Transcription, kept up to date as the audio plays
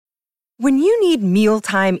When you need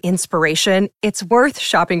mealtime inspiration, it's worth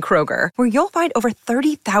shopping Kroger, where you'll find over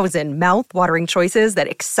 30,000 mouth-watering choices that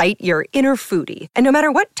excite your inner foodie. And no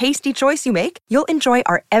matter what tasty choice you make, you'll enjoy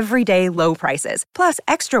our everyday low prices, plus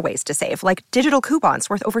extra ways to save, like digital coupons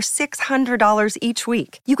worth over $600 each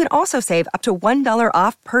week. You can also save up to $1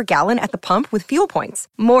 off per gallon at the pump with fuel points.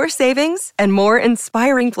 More savings and more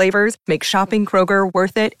inspiring flavors make shopping Kroger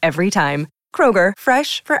worth it every time. Kroger,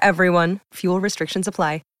 fresh for everyone. Fuel restrictions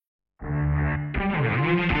apply.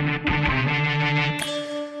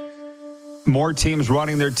 More teams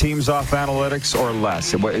running their teams off analytics or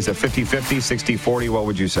less? Is it 50-50, 60-40? What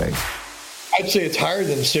would you say? I'd say it's higher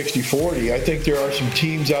than 60-40. I think there are some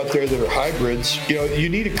teams out there that are hybrids. You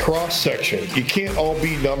need a cross-section. You can't all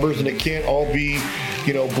be numbers, and it can't all be,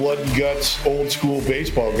 blood and guts, old-school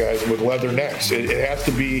baseball guys with leather necks. It has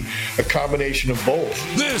to be a combination of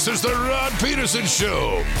both. This is the Rod Peterson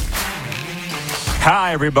Show.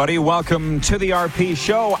 Hi, everybody. Welcome to the RP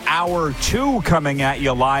Show. Hour 2 coming at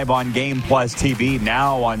you live on Game Plus TV,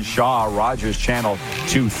 now on Shaw Rogers Channel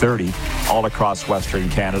 230, all across Western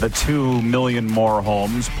Canada. 2 million more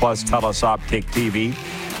homes, plus Telus Optic TV,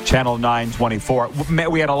 Channel 924.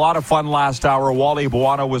 We had a lot of fun last hour. Wally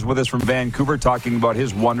Buono was with us from Vancouver talking about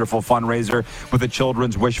his wonderful fundraiser with the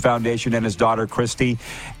Children's Wish Foundation and his daughter, Christy.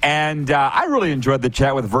 And I really enjoyed the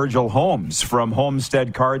chat with Virgil Holmes from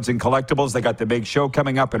Homestead Cards and Collectibles. They got the big show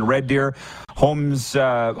coming up in Red Deer.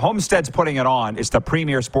 Homestead's putting it on. It's the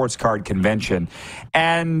premier sports card convention.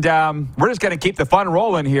 And we're just going to keep the fun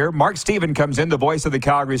rolling here. Mark Steven comes in, the voice of the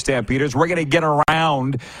Calgary Stampeders. We're going to get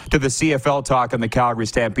around to the CFL talk on the Calgary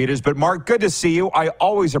Stampeders. But Mark, good to see you. I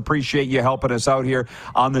always appreciate you helping us out here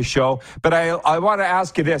on the show. But I want to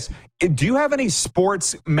ask you this. Do you have any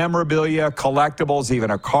sports memorabilia, collectibles, even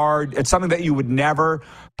a card? It's something that you would never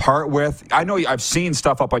part with. I know I've seen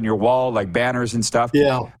stuff up on your wall, like banners and stuff.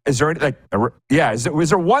 Yeah. Is there is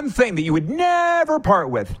there one thing that you would never part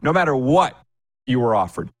with, no matter what you were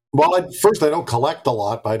offered? Well, first, I don't collect a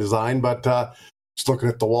lot by design, but just looking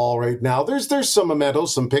at the wall right now, there's some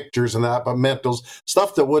mementos, some pictures and that, but mementos,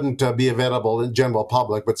 stuff that wouldn't be available in general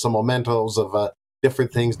public, but some mementos of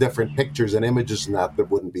different things, different pictures and images and that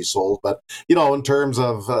wouldn't be sold. But, in terms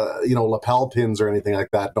of, lapel pins or anything like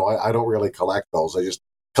that, no, I don't really collect those. I just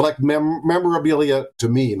collect memorabilia to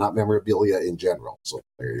me, not memorabilia in general. So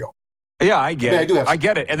there you go. Yeah, I get it. I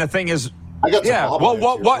get it. And the thing is, I got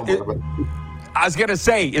what? I was going to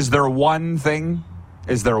say, is there one thing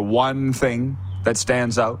that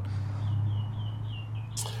stands out?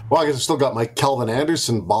 Well, I guess I've still got my Kelvin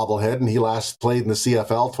Anderson bobblehead, and he last played in the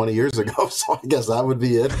CFL 20 years ago, so I guess that would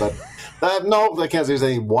be it. But no, I can't say there's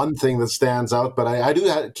any one thing that stands out, but I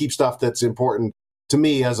do keep stuff that's important to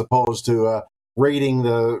me as opposed to rating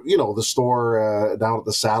the store down at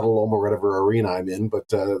the Saddle Dome or whatever arena I'm in.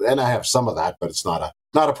 But and I have some of that, but it's not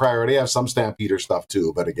a priority. I have some Stampeder stuff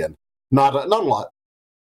too, but again, not a lot.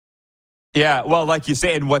 Yeah, well, like you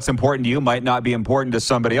say, and what's important to you might not be important to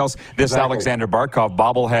somebody else. This exactly. Alexander Barkov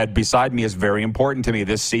bobblehead beside me is very important to me.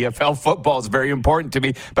 This CFL football is very important to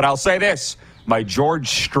me. But I'll say this, my George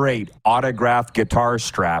Strait autographed guitar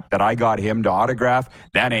strap that I got him to autograph,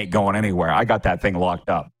 that ain't going anywhere. I got that thing locked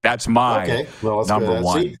up. That's my number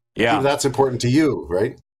one. See, that's important to you,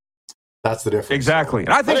 right? That's the difference. Exactly.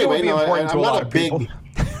 And I think it would be important to a lot of people.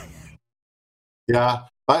 Yeah.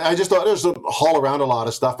 I just thought there's a haul around a lot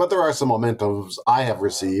of stuff, but there are some mementos I have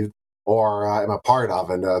received or I'm a part of,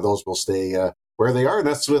 and those will stay where they are, and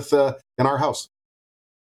that's in our house.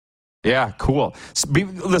 Yeah, cool.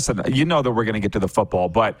 Listen, you know that we're going to get to the football,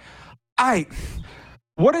 but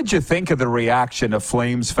what did you think of the reaction of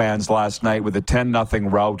Flames fans last night with the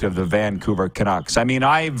 10-0 rout of the Vancouver Canucks? I mean,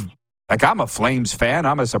 I'm a Flames fan.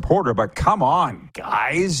 I'm a supporter, but come on,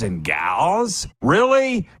 guys and gals.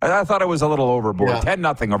 Really? I thought it was a little overboard. Yeah.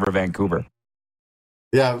 10-0 over Vancouver.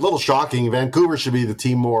 Yeah, a little shocking. Vancouver should be the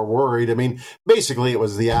team more worried. I mean, basically it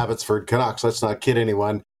was the Abbotsford Canucks. Let's not kid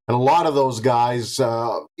anyone. And a lot of those guys,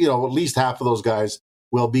 at least half of those guys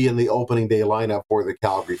will be in the opening day lineup for the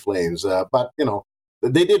Calgary Flames. But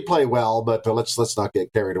they did play well, but let's not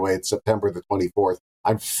get carried away. It's September the 24th.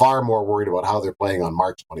 I'm far more worried about how they're playing on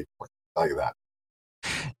March 24th. I'll tell you that.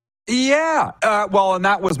 Yeah. Well, and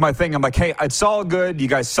that was my thing. I'm like, hey, it's all good. You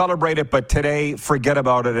guys celebrate it, but today, forget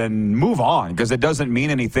about it and move on because it doesn't mean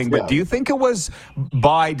anything. But do you think it was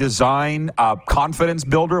by design, a confidence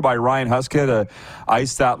builder by Ryan Huska to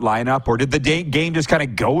ice that lineup? Or did the game just kind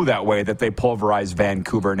of go that way that they pulverized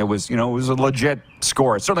Vancouver and it was a legit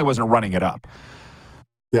score? It certainly wasn't running it up.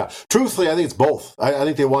 Yeah, truthfully, I think it's both. I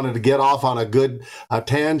think they wanted to get off on a good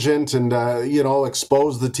tangent and,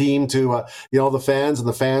 expose the team to, the fans and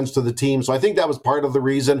the fans to the team. So I think that was part of the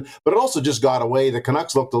reason, but it also just got away. The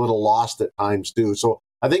Canucks looked a little lost at times too. So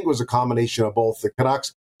I think it was a combination of both. The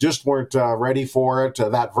Canucks just weren't ready for it.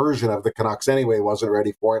 That version of the Canucks anyway wasn't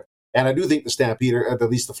ready for it. And I do think the Stampeders, at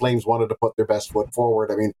least the Flames, wanted to put their best foot forward.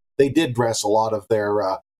 I mean, they did dress a lot of their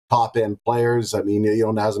top-end players. I mean,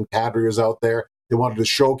 Nazem Kadri was out there. They wanted to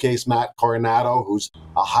showcase Matt Coronado, who's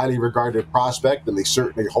a highly regarded prospect, and they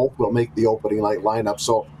certainly hope will make the opening night lineup.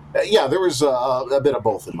 So, there was a bit of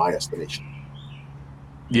both in my estimation.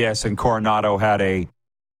 Yes, and Coronado had a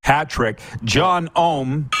hat trick. John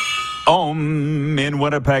Ohm in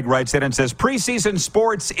Winnipeg writes in and says, preseason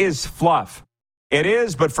sports is fluff. It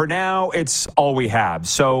is, but for now, it's all we have.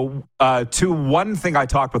 So, one thing I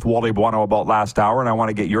talked with Wally Buono about last hour, and I want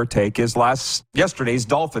to get your take, is yesterday's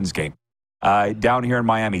Dolphins game. Down here in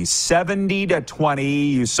Miami, 70-20.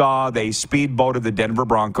 You saw they speedboated the Denver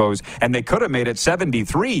Broncos, and they could have made it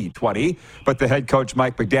 73-20, but the head coach,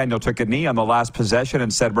 Mike McDaniel, took a knee on the last possession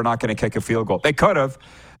and said, we're not going to kick a field goal. They could have,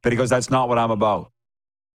 but he goes, that's not what I'm about.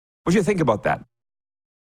 What do you think about that?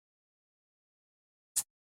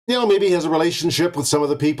 Maybe he has a relationship with some of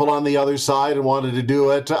the people on the other side and wanted to do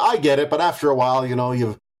it. I get it, but after a while,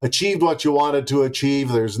 you've achieved what you wanted to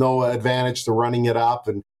achieve. There's no advantage to running it up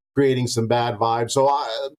and creating some bad vibes. So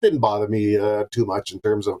it didn't bother me too much in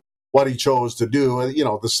terms of what he chose to do.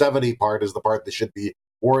 The 70 part is the part they should be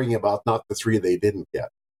worrying about, not the 3 they didn't get.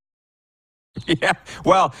 Yeah,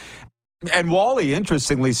 well, and Wally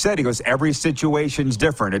interestingly said, he goes, every situation's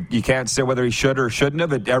different. You can't say whether he should or shouldn't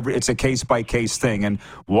have. It's a case-by-case thing, and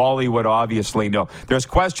Wally would obviously know. There's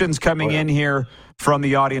questions coming in here from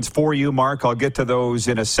the audience for you, Mark. I'll get to those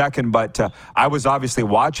in a second, but I was obviously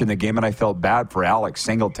watching the game, and I felt bad for Alex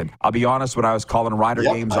Singleton. I'll be honest, when I was calling Rider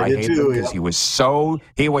games, I hated him because he was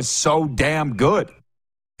so damn good.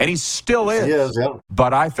 And he still is. He is, yeah.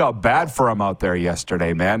 But I felt bad for him out there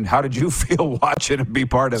yesterday, man. How did you feel watching him be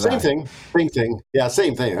part of that? Same thing. Yeah,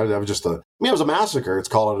 same thing. It was a massacre. It's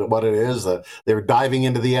called what it is. They were diving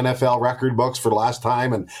into the NFL record books for the last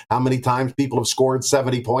time, and how many times people have scored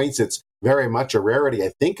 70 points. It's very much a rarity.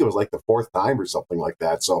 I think it was like the 4th time or something like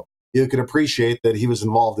that. So you can appreciate that he was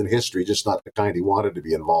involved in history, just not the kind he wanted to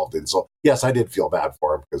be involved in. So, yes, I did feel bad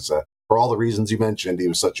for him because for all the reasons you mentioned, he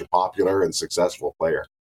was such a popular and successful player.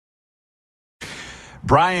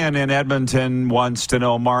 Brian in Edmonton wants to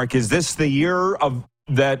know, Mark, is this the year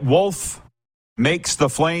that Wolf makes the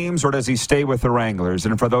Flames, or does he stay with the Wranglers?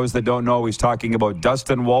 And for those that don't know, he's talking about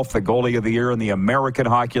Dustin Wolf, the goalie of the year in the American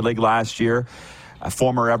Hockey League last year, a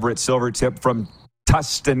former Everett Silvertip from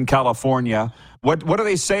Tustin, California. What are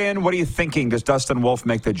they saying? What are you thinking? Does Dustin Wolf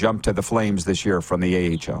make the jump to the Flames this year from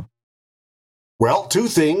the AHL? Well, 2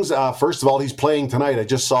 things. First of all, he's playing tonight. I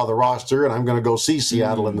just saw the roster, and I'm going to go see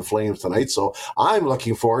Seattle and the Flames tonight. So I'm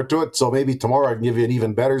looking forward to it. So maybe tomorrow I can give you an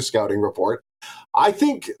even better scouting report. I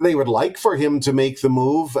think they would like for him to make the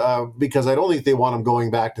move because I don't think they want him going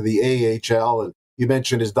back to the AHL. And you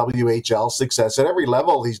mentioned his WHL success. At every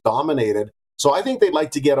level, he's dominated. So I think they'd like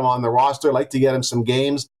to get him on the roster, like to get him some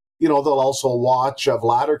games. They'll also watch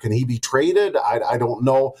Vladar. Can he be traded? I don't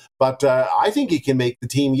know. But I think he can make the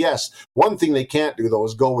team, yes. One thing they can't do, though,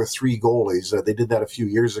 is go with 3 goalies. They did that a few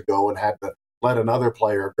years ago and had to let another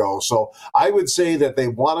player go. So I would say that they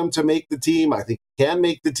want him to make the team. I think he can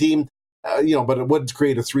make the team, but it would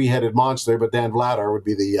create a 3-headed monster. But Dan Vladar would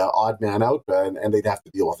be the odd man out, and they'd have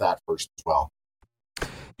to deal with that first as well.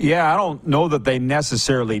 Yeah, I don't know that they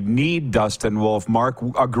necessarily need Dustin Wolf. Mark,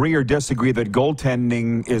 agree or disagree that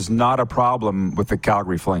goaltending is not a problem with the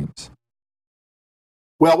Calgary Flames?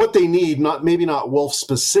 Well, what they need, maybe not Wolf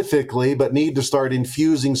specifically, but need to start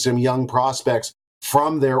infusing some young prospects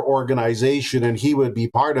from their organization, and he would be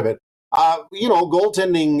part of it.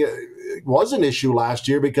 Goaltending was an issue last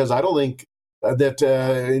year because I don't think that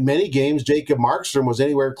in many games, Jacob Markstrom was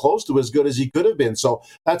anywhere close to as good as he could have been. So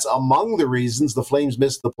that's among the reasons the Flames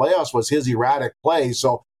missed the playoffs was his erratic play.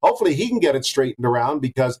 So hopefully he can get it straightened around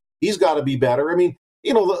because he's got to be better. I mean,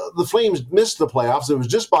 the Flames missed the playoffs. It was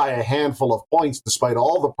just by a handful of points, despite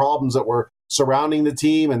all the problems that were surrounding the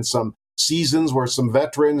team and some seasons where some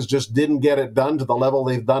veterans just didn't get it done to the level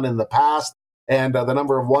they've done in the past and the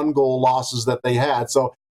number of 1-goal losses that they had.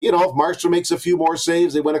 So, if Markstrom makes a few more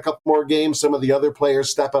saves, they win a couple more games, some of the other players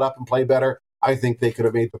step it up and play better, I think they could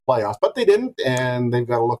have made the playoffs. But they didn't, and they've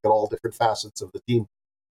got to look at all different facets of the team.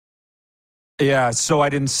 Yeah, so I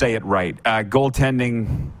didn't say it right.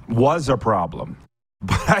 Goaltending was a problem.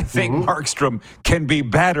 But I think Markstrom can be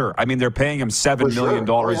better. I mean, they're paying him $7 million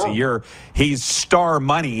a year. He's star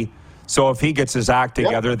money. So if he gets his act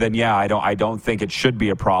together, then I don't think it should be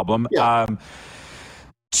a problem. Yeah.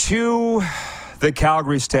 To the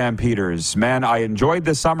Calgary Stampeders, man, I enjoyed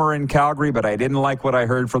the summer in Calgary, but I didn't like what I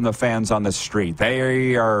heard from the fans on the street.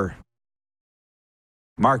 They are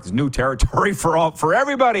marked new territory for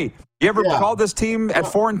everybody. You ever called this team at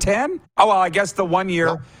 4-10? Oh, well, I guess the 1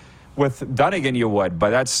 year with Dunnigan you would,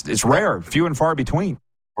 but it's rare, few and far between.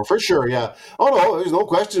 Oh, for sure, yeah. Oh, no, there's no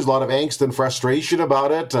question. There's a lot of angst and frustration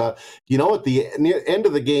about it. At the end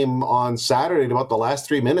of the game on Saturday, in about the last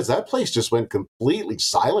 3 minutes, that place just went completely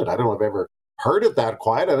silent. I don't know if I've ever heard it that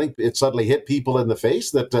quiet. I think it suddenly hit people in the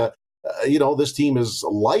face that, this team is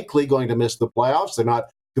likely going to miss the playoffs. They're not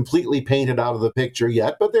completely painted out of the picture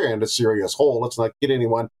yet, but they're in a serious hole. Let's not kid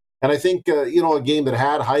anyone. And I think, a game that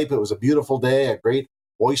had hype, it was a beautiful day, a great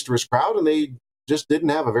boisterous crowd, and they just didn't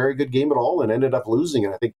have a very good game at all and ended up losing.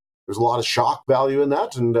 And I think there's a lot of shock value in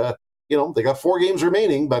that. And, they got 4 games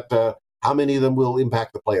remaining, but how many of them will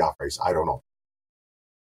impact the playoff race? I don't know.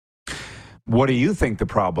 What do you think the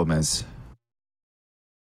problem is?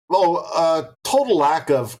 Well, total lack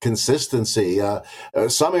of consistency.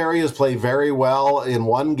 Some areas play very well in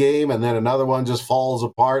one game, and then another one just falls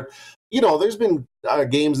apart. There's been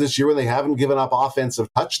games this year where they haven't given up offensive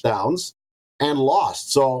touchdowns and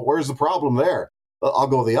lost. So where's the problem there? I'll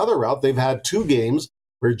go the other route. They've had 2 games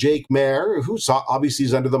where Jake Mayer, who obviously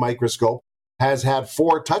is under the microscope, has had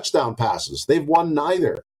 4 touchdown passes. They've won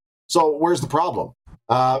neither. So where's the problem?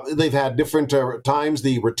 They've had different times.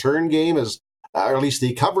 The return game is, or at least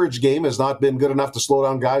the coverage game, has not been good enough to slow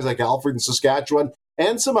down guys like Alfred in Saskatchewan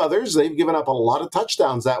and some others. They've given up a lot of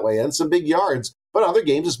touchdowns that way and some big yards. But other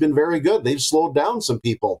games has been very good. They've slowed down some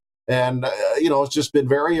people. And, it's just been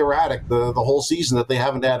very erratic the whole season that they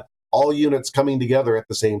haven't had all units coming together at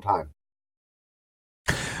the same time.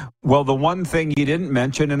 Well, the one thing you didn't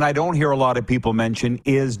mention, and I don't hear a lot of people mention,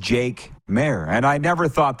 is Jake Mayer. And I never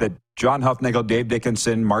thought that John Huffnagel, Dave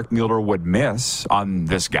Dickinson, Mark Mueller would miss on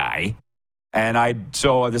this guy. And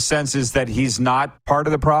so the sense is that he's not part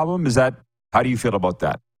of the problem. How do you feel about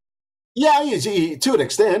that? Yeah, he, to an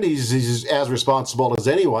extent, he's as responsible as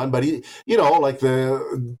anyone. But like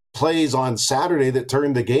the plays on Saturday that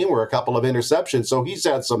turned the game were a couple of interceptions. So he's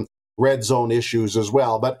had some red zone issues as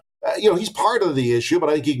well. But he's part of the issue. But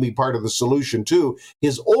I think he can be part of the solution too.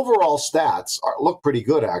 His overall stats look pretty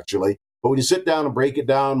good actually. But when you sit down and break it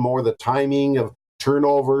down more, the timing of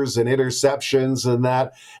turnovers and interceptions and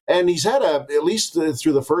that. And he's had at least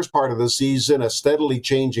through the first part of the season, a steadily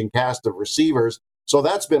changing cast of receivers. So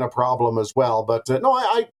that's been a problem as well. But no,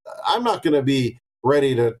 I'm not going to be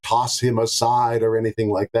ready to toss him aside or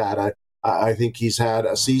anything like that. I think he's had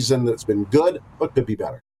a season that's been good, but could be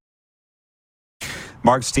better.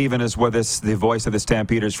 Mark Stephen is with us, the voice of the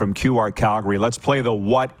Stampeders from QR Calgary. Let's play the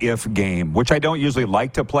what if game, which I don't usually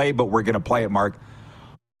like to play, but we're going to play it, Mark.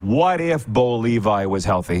 What if Bo Levi was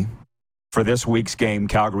healthy for this week's game,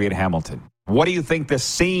 Calgary at Hamilton? What do you think the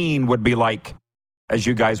scene would be like as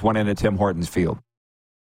you guys went into Tim Hortons Field?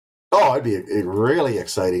 Oh, it'd be really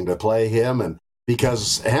exciting to play him, and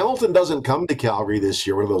because Hamilton doesn't come to Calgary this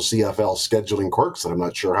year, one of those CFL scheduling quirks that I'm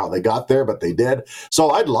not sure how they got there, but they did.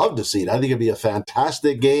 So I'd love to see it. I think it'd be a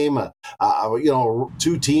fantastic game.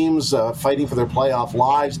 2 teams fighting for their playoff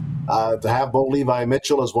lives. To have Bo Levi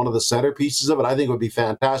Mitchell as one of the centerpieces of it, I think would be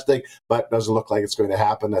fantastic, but doesn't look like it's going to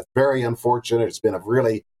happen. That's very unfortunate. It's been a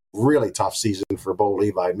really, really tough season for Bo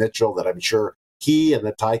Levi Mitchell that I'm sure he and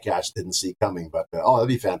the Ticats didn't see coming. But that'd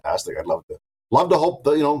be fantastic. I'd love to hope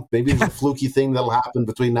that maybe there's a fluky thing that'll happen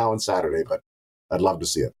between now and Saturday, but I'd love to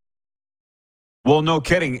see it. Well, no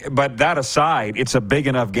kidding. But that aside, it's a big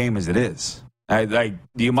enough game as it is.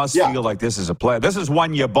 You must feel like this is a play. This is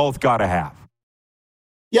one you both got to have.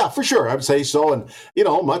 Yeah, for sure. I would say so. And,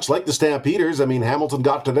 much like the Stampeders, I mean, Hamilton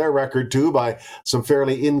got to their record too by some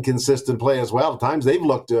fairly inconsistent play as well. At times they've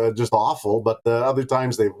looked just awful, but other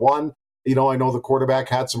times they've won. I know the quarterback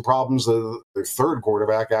had some problems. Their third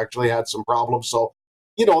quarterback actually had some problems. So,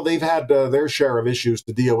 they've had their share of issues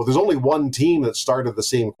to deal with. There's only one team that started the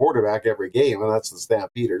same quarterback every game, and that's the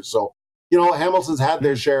Stampeders. So, Hamilton's had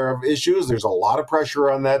their share of issues. There's a lot of pressure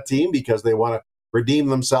on that team because they want to redeem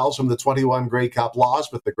themselves from the 21 Grey Cup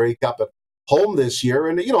loss with the Grey Cup at home this year.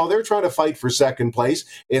 And, they're trying to fight for second place.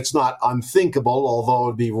 It's not unthinkable, although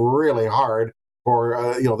it'd be really hard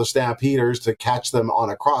for, the Stampeders to catch them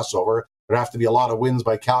on a crossover. There'd have to be a lot of wins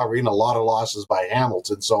by Calgary and a lot of losses by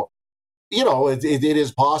Hamilton. So, it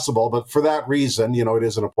is possible. But for that reason, it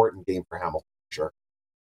is an important game for Hamilton, sure.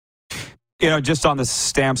 Just on the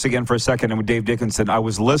Stamps again for a second, and with Dave Dickinson, I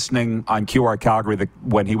was listening on QR Calgary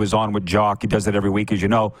when he was on with Jock. He does it every week, as you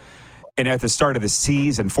know. And at the start of the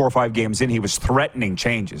season, 4 or 5 games in, he was threatening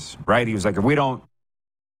changes, right? He was like, if we don't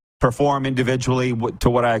perform individually to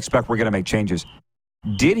what I expect, we're going to make changes.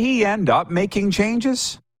 Did he end up making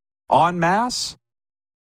changes en masse?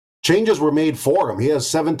 Changes were made for him. He has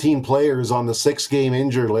 17 players on the 6-game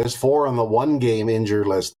injured list, 4 on the 1-game injured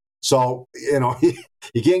list. So,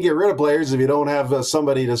 you can't get rid of players if you don't have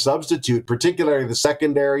somebody to substitute. Particularly the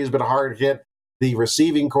secondary has been hard hit. The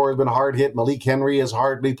receiving core has been hard hit. Malik Henry has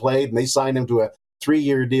hardly played, and they signed him to a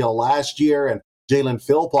 3-year deal last year. And Jalen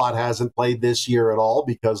Philpott hasn't played this year at all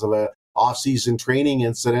because of an off-season training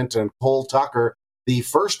incident. And Cole Tucker, the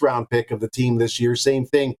first-round pick of the team this year, same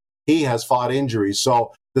thing. He has fought injuries.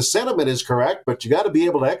 So the sentiment is correct, but you got to be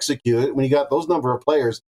able to execute it when you got those number of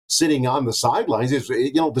players sitting on the sidelines.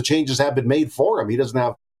 The changes have been made for him. He doesn't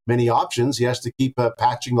have many options. He has to keep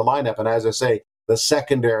patching the lineup. And as I say, the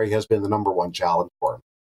secondary has been the number one challenge for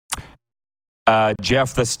him.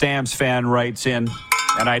 Jeff, the Stamps fan, writes in,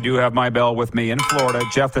 and I do have my bell with me in Florida.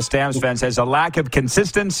 Jeff, the Stamps fan, says a lack of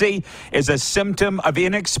consistency is a symptom of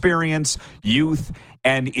inexperience, youth,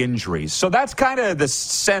 and injuries. So that's kind of the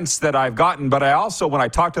sense that I've gotten. But I also, when I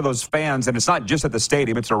talk to those fans, and it's not just at the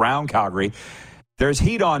stadium, it's around Calgary, there's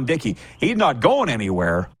heat on Dickie. He's not going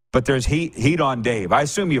anywhere, but there's heat on Dave. I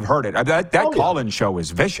assume you've heard it. That call-in show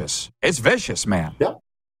is vicious. It's vicious, man. Yeah.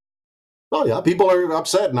 Oh, yeah. People are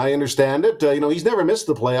upset, and I understand it. He's never missed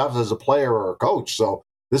the playoffs as a player or a coach, so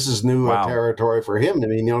this is new territory for him. I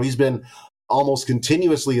mean, he's been almost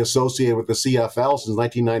continuously associated with the CFL since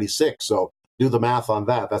 1996, so do the math on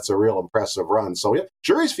that. That's a real impressive run. So, yeah,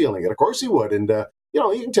 sure he's feeling it. Of course he would. And,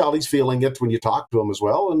 you can tell he's feeling it when you talk to him as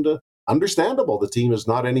well, and understandable. The team is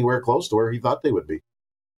not anywhere close to where he thought they would be.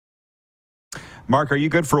 Mark, are you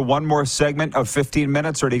good for one more segment of 15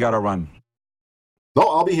 minutes, or do you got to run? No,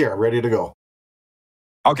 I'll be here. Ready to go.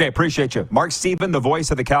 Okay, appreciate you. Mark Stephen, the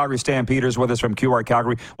voice of the Calgary Stampeders, with us from QR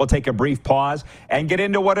Calgary. We'll take a brief pause and get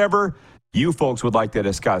into whatever you folks would like to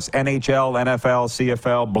discuss. NHL, NFL,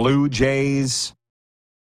 CFL, Blue Jays.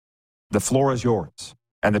 The floor is yours.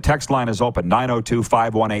 And the text line is open,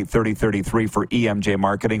 902-518-3033 for EMJ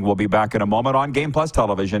Marketing. We'll be back in a moment on Game Plus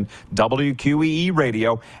Television, WQEE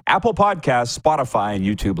Radio, Apple Podcasts, Spotify, and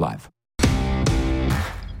YouTube Live.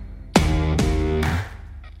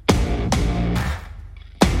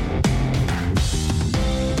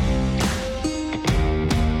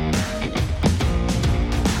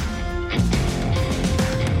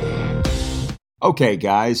 Okay,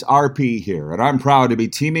 guys, RP here, and I'm proud to be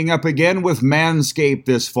teaming up again with Manscaped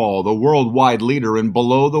this fall, the worldwide leader in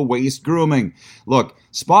below-the-waist grooming. Look,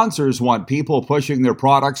 sponsors want people pushing their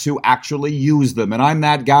products who actually use them, and I'm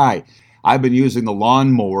that guy. I've been using the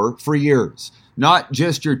lawnmower for years. Not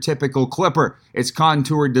just your typical clipper. Its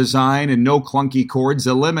contoured design and no clunky cords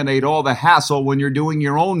eliminate all the hassle when you're doing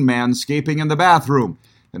your own manscaping in the bathroom.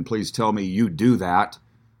 And please tell me you do that.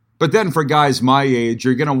 But then for guys my age,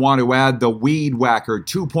 you're going to want to add the Weed Whacker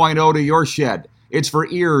 2.0 to your shed. It's for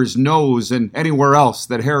ears, nose, and anywhere else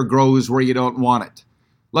that hair grows where you don't want it.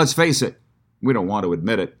 Let's face it, we don't want to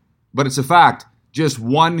admit it, but it's a fact. Just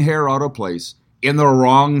one hair out of place, in the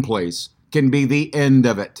wrong place, can be the end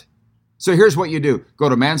of it. So here's what you do. Go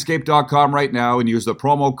to manscaped.com right now and use the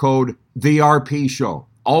promo code TheRPShow.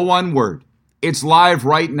 All one word. It's live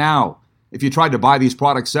right now. If you tried to buy these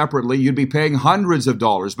products separately, you'd be paying hundreds of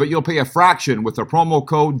dollars, but you'll pay a fraction with the promo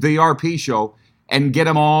code TheRPShow and get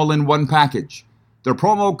them all in one package. The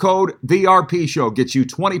promo code TheRPShow gets you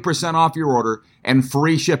 20% off your order and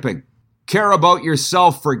free shipping. Care about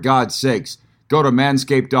yourself, for God's sakes. Go to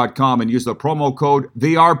manscaped.com and use the promo code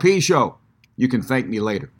TheRPShow. You can thank me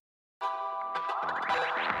later.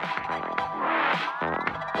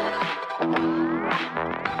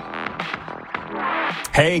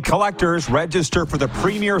 Hey, collectors, register for the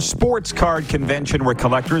Premier Sports Card Convention, where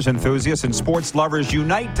collectors, enthusiasts, and sports lovers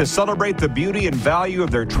unite to celebrate the beauty and value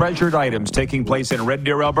of their treasured items, taking place in Red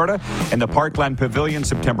Deer, Alberta, in the Parkland Pavilion,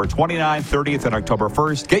 September 29th, 30th, and October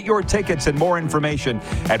 1st. Get your tickets and more information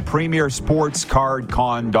at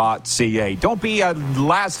premiersportscardcon.ca. Don't be a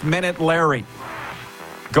last-minute Larry.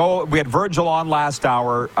 We had Virgil on last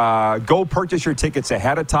hour. Go purchase your tickets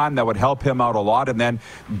ahead of time. That would help him out a lot, and then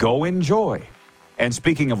go enjoy. And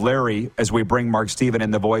speaking of Larry, as we bring Mark Stephen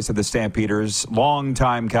in, the voice of the Stampeders,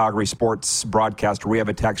 longtime Calgary sports broadcaster, we have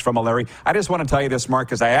a text from a Larry. I just want to tell you this, Mark,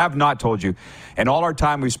 because I have not told you. In all our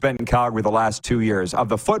time we've spent in Calgary the last 2 years, of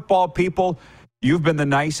the football people, you've been the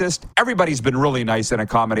nicest. Everybody's been really nice and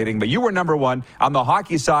accommodating, but you were number one. On the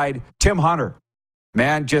hockey side, Tim Hunter,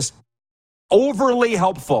 man, just overly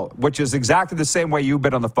helpful, which is exactly the same way you've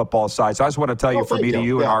been on the football side. So I just want to tell you, from me to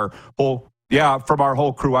you and our whole, from our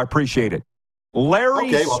whole crew, I appreciate it. Larry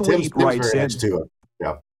Okay, well, Sweet Tim's writes very in. nice too.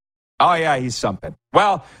 Yeah. Oh, yeah, he's something.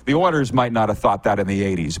 Well, the Oilers might not have thought that in the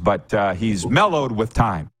 80s, but he's mellowed with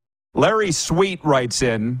time. Larry Sweet writes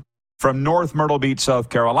in from North Myrtle Beach, South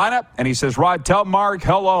Carolina, and he says, Rod, tell Mark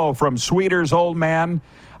hello from Sweeter's old man.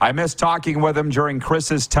 I missed talking with him during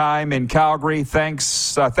Chris's time in Calgary.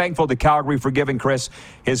 Thankful to Calgary for giving Chris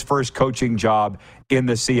his first coaching job in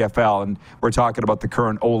the CFL. And we're talking about the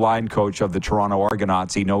current O-line coach of the Toronto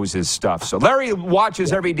Argonauts. He knows his stuff. So Larry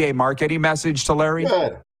watches every day, Mark. Any message to Larry?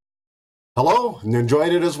 Good. Hello, and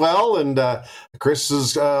enjoyed it as well. And Chris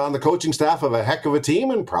is on the coaching staff of a heck of a team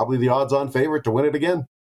and probably the odds-on favorite to win it again.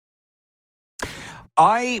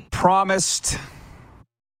 I promised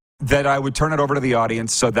that I would turn it over to the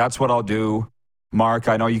audience, so that's what I'll do. Mark,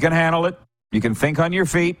 I know you can handle it. You can think on your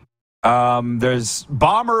feet. There's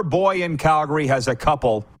Bomber Boy in Calgary has a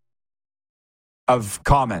couple of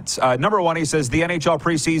comments. Number one, he says, the NHL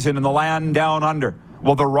preseason in the land down under.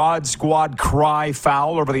 Will the Rod Squad cry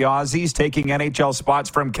foul over the Aussies taking NHL spots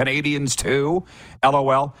from Canadians too?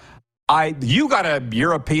 LOL. You got a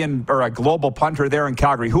European or a global punter there in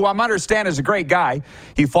Calgary, who I understand is a great guy.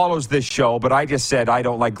 He follows this show, but I just said I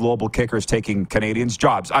don't like global kickers taking Canadians'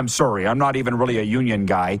 jobs. I'm sorry. I'm not even really a union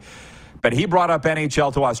guy. But he brought up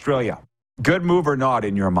NHL to Australia. Good move or not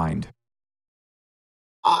in your mind?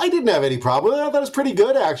 I didn't have any problem. That was pretty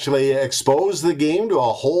good, actually. Exposed the game to a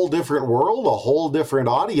whole different world, a whole different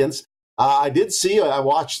audience. I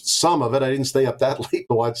watched some of it. I didn't stay up that late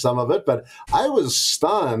to watch some of it, but I was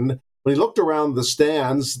stunned when you looked around the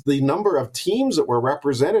stands, the number of teams that were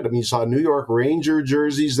represented. I mean, you saw New York Ranger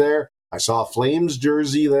jerseys there. I saw a Flames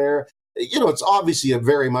jersey there. You know, it's obviously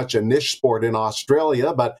very much a niche sport in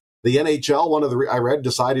Australia, but the NHL, I read,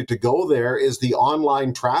 decided to go there is the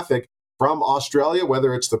online traffic from Australia,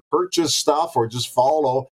 whether it's the purchase stuff or just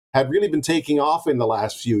follow, had really been taking off in the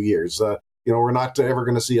last few years. We're not ever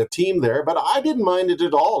going to see a team there, but I didn't mind it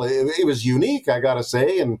at all. It was unique, I got to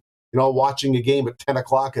say. And, watching a game at 10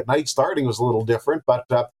 o'clock at night starting was a little different, but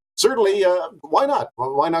certainly, why not?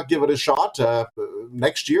 Why not give it a shot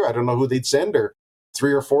next year? I don't know who they'd send, or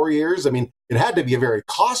 3 or 4 years. I mean, it had to be a very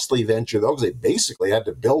costly venture, though, because they basically had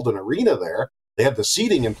to build an arena there. They had the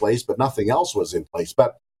seating in place, but nothing else was in place.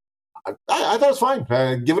 But I thought it was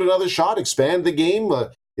fine. Give it another shot, expand the game,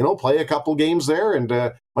 play a couple games there, and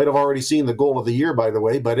might have already seen the goal of the year, by the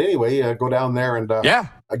way. But anyway, go down there and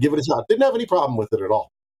give it a shot. Didn't have any problem with it at all.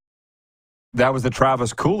 That was the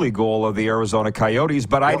Travis Cooley goal of the Arizona Coyotes.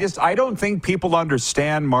 But Yep. I don't think people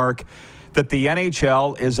understand, Mark, that the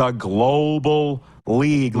NHL is a global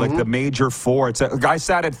league, like the Major Four. It's a guy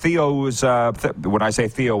sat at Theo's, when I say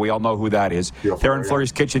Theo, we all know who that is, Theoren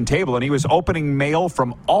Fleury's kitchen table, and he was opening mail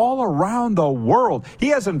from all around the world. He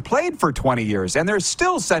hasn't played for 20 years, and they're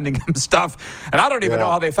still sending him stuff, and I don't even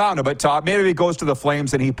know how they found him, but maybe he goes to the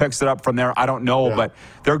Flames and he picks it up from there. I don't know, but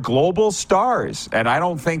they're global stars, and I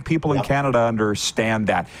don't think people in Canada understand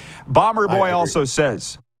that. Bomber Boy also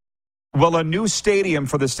says, will a new stadium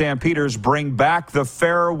for the Stampeders bring back the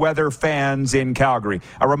fair weather fans in Calgary?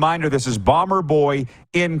 A reminder, this is Bomber Boy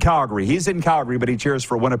in Calgary. He's in Calgary, but he cheers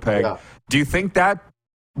for Winnipeg. Yeah. Do you think that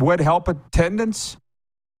would help attendance?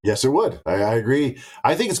 Yes, it would. I agree.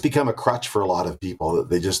 I think it's become a crutch for a lot of people that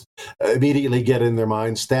they just immediately get in their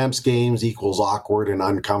mind, Stamps games equals awkward and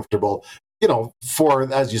uncomfortable.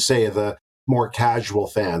 For, as you say, the more casual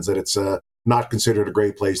fans, that it's not considered a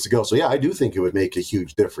great place to go. So, yeah, I do think it would make a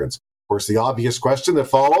huge difference. Of course, the obvious question that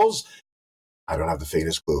follows, I don't have the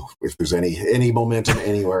faintest clue if there's any momentum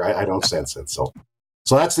anywhere. I don't sense it. So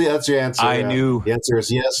that's your answer. I knew. The answer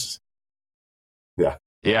is yes. Yeah.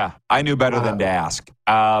 Yeah, I knew better than to ask.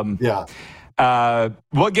 There are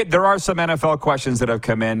some NFL questions that have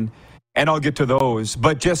come in, and I'll get to those.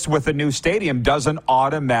 But just with a new stadium doesn't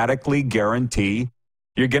automatically guarantee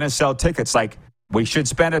you're going to sell tickets. Like, we should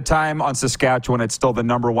spend a time on Saskatchewan. It's still the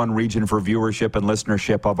number one region for viewership and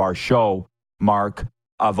listenership of our show, Mark,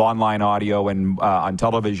 of online audio and on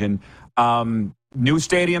television. New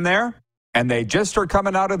stadium there, and they just are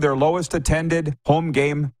coming out of their lowest attended home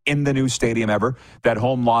game in the new stadium ever, that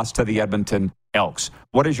home loss to the Edmonton Elks.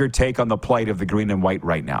 What is your take on the plight of the green and white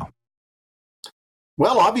right now?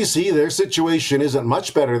 Well, obviously, their situation isn't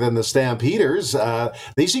much better than the Stampeders.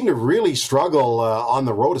 They seem to really struggle on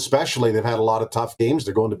the road, especially. They've had a lot of tough games.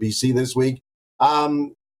 They're going to BC this week.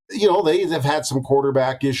 They've had some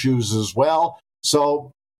quarterback issues as well.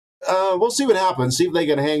 So we'll see what happens, see if they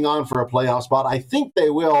can hang on for a playoff spot. I think they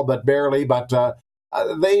will, but barely. But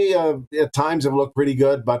they at times have looked pretty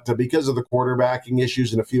good. But because of the quarterbacking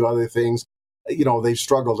issues and a few other things, they've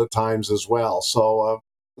struggled at times as well. So,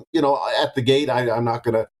 at the gate, I'm not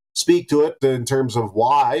going to speak to it in terms of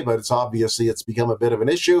why, but it's become a bit of an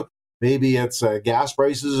issue. Maybe it's gas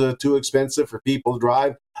prices are too expensive for people to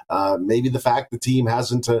drive. Maybe the fact the team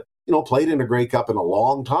hasn't played in a Grey Cup in a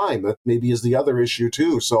long time. That maybe is the other issue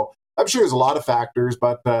too. So I'm sure there's a lot of factors,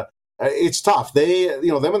 but it's tough. Them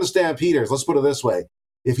and the Stampeders, let's put it this way.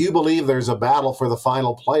 If you believe there's a battle for the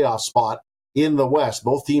final playoff spot in the West,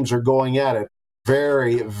 both teams are going at it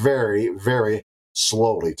very, very, very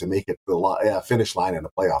slowly to make it the finish line in a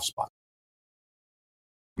playoff spot.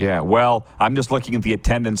 Yeah, well, I'm just looking at the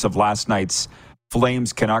attendance of last night's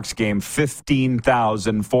Flames-Canucks game,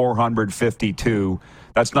 15,452.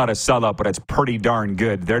 That's not a sellout, but it's pretty darn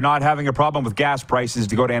good. They're not having a problem with gas prices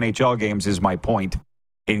to go to NHL games is my point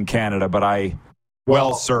in Canada, but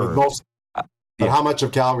well served. But how much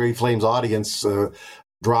of Calgary Flames audience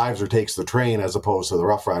drives or takes the train as opposed to the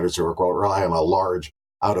Rough Riders who rely on a large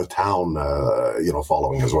out-of-town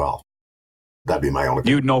following as well? That'd be my only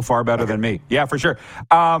opinion. You'd know far better than me. Yeah, for sure.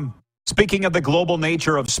 Speaking of the global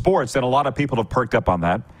nature of sports, and a lot of people have perked up on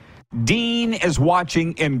that, Dean is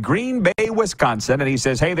watching in Green Bay, Wisconsin, and he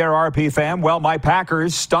says, hey there, RP fam. Well, my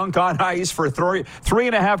Packers stunk on ice for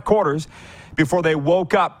 3.5 quarters before they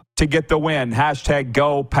woke up to get the win. Hashtag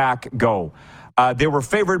go, Pack, go. They were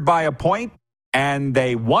favored by a point, and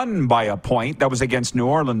they won by a point. That was against New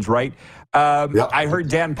Orleans, right? Yep. I heard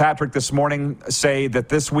Dan Patrick this morning say that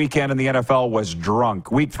this weekend in the NFL was drunk.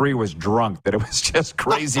 Week 3 was drunk, that it was just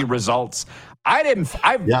crazy results.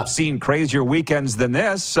 I've seen crazier weekends than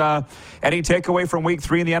this. Any takeaway from week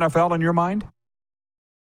 3 in the NFL in your mind?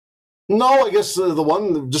 No, I guess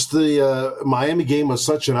the Miami game was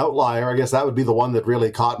such an outlier. I guess that would be the one that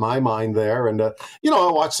really caught my mind there. And, I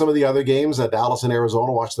watched some of the other games at Dallas and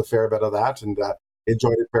Arizona, watched a fair bit of that and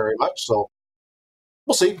enjoyed it very much. So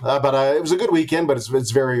we'll see. But it was a good weekend, but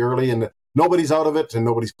it's very early and nobody's out of it and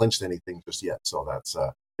nobody's clinched anything just yet. So that's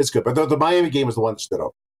it's good. But the Miami game was the one that stood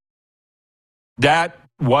out. That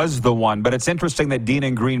was the one. But it's interesting that Dean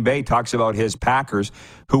in Green Bay talks about his Packers,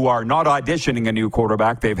 who are not auditioning a new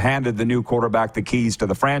quarterback. They've handed the new quarterback the keys to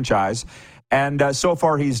the franchise. And so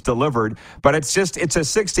far he's delivered. But it's a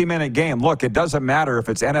 60-minute game. Look, it doesn't matter if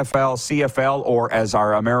it's NFL, CFL, or as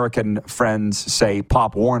our American friends say,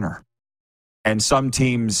 Pop Warner. And some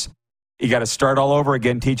teams, you got to start all over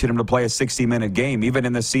again, teaching them to play a 60-minute game. Even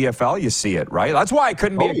in the CFL, you see it, right? That's why I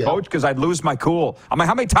couldn't be a coach, because I'd lose my cool. I'm like,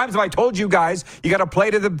 how many times have I told you guys you got to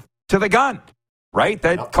play to the gun, right?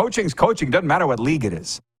 That coaching's coaching. Doesn't matter what league it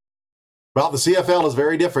is. Well, the CFL is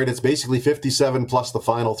very different. It's basically 57 plus the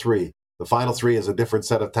final 3. The final 3 is a different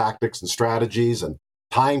set of tactics and strategies and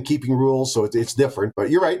timekeeping rules, so it's different.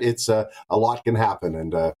 But you're right. It's a lot can happen,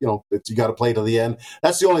 and you got to play to the end.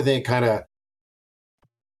 That's the only thing kind of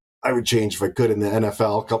I would change if I could in the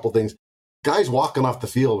NFL. A couple things. Guys walking off the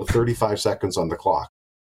field with 35 seconds on the clock.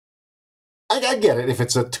 I get it. If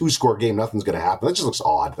it's a 2-score game, nothing's going to happen. That just looks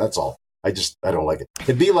odd. That's all. I don't like it.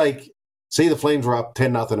 It'd be like, say the Flames were up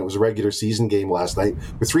 10-0. It was a regular season game last night.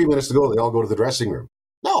 With 3 minutes to go, they all go to the dressing room.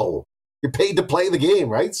 No, you're paid to play the game,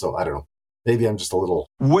 right? So I don't know. Maybe I'm just a little.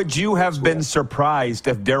 Would you have been surprised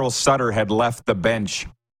if Daryl Sutter had left the bench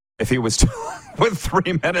if he was with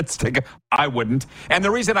 3 minutes to go? I wouldn't. And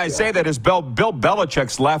the reason I say that is Bill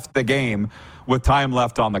Belichick's left the game with time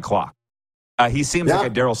left on the clock. He seems like a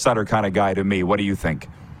Daryl Sutter kind of guy to me. What do you think?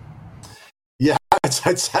 Yeah, I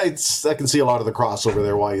can see a lot of the crossover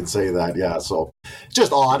there, why you'd say that. Yeah, so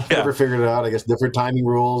just odd. Yeah. Never figured it out. I guess different timing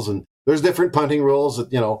rules, and there's different punting rules.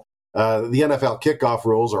 That, the NFL kickoff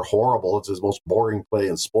rules are horrible. It's the most boring play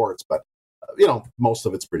in sports, but, most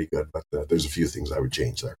of it's pretty good. But there's a few things I would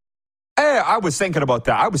change there. Hey, I was thinking about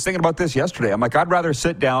that. I was thinking about this yesterday. I'm like, I'd rather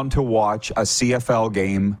sit down to watch a CFL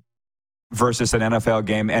game versus an NFL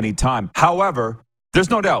game anytime. However, there's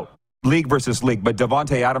no doubt, league versus league. But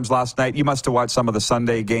Devontae Adams last night, you must have watched some of the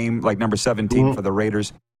Sunday game, like number 17 for the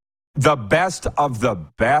Raiders. The best of the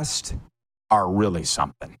best are really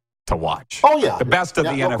something to watch. Oh, yeah. The best of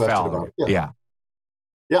the NFL. Yeah.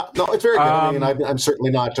 Yeah, no, it's very good. I mean, I'm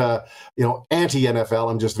certainly not, anti-NFL.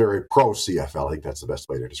 I'm just very pro-CFL. I think that's the best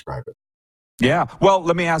way to describe it. Yeah. Well,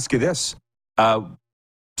 let me ask you this.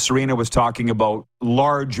 Serena was talking about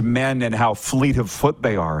large men and how fleet of foot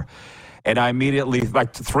they are. And I immediately,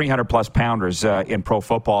 like 300-plus pounders in pro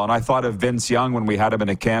football, and I thought of Vince Young when we had him in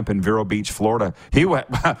a camp in Vero Beach, Florida.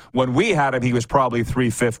 When we had him, he was probably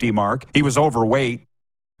 350 mark. He was overweight,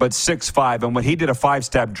 but 6'5", and when he did a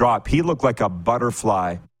 5-step drop, he looked like a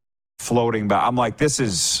butterfly floating back. I'm like, this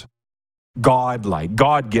is godlike,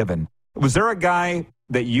 God-given. Was there a guy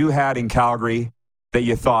that you had in Calgary that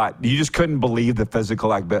you thought, you just couldn't believe the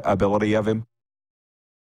physical ability of him?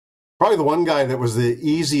 Probably the one guy that was the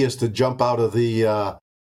easiest to jump out of the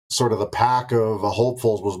sort of the pack of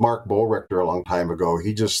hopefuls was Mark Boerichter a long time ago.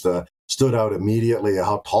 He just stood out immediately,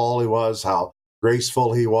 how tall he was, how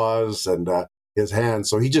graceful he was, and his hands.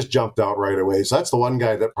 So he just jumped out right away. So that's the one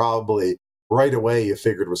guy that probably right away you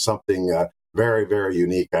figured was something very, very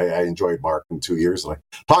unique. I enjoyed Mark in 2 years. And I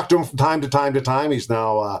talked to him from time to time. He's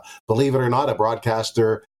now, believe it or not, a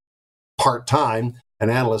broadcaster part-time, an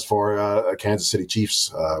analyst for a Kansas City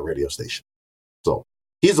Chiefs radio station. So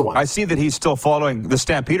he's the one. I see that he's still following the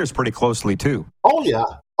Stampeders pretty closely, too. Oh, yeah.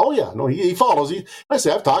 No, he follows.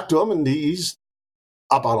 I've talked to him, and he's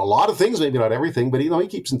up on a lot of things, maybe not everything, but he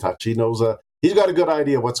keeps in touch. He knows he's got a good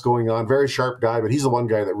idea of what's going on. Very sharp guy, but he's the one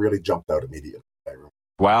guy that really jumped out immediately.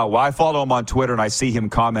 Wow. Well, I follow him on Twitter, and I see him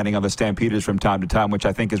commenting on the Stampeders from time to time, which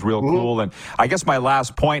I think is real cool. And I guess my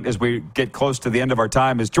last point as we get close to the end of our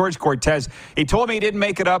time is George Cortez. He told me he didn't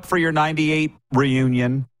make it up for your 98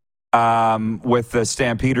 reunion with the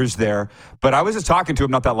Stampeders there. But I was just talking to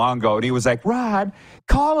him not that long ago, and he was like, Rod,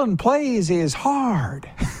 calling plays is hard.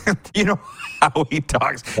 You know how he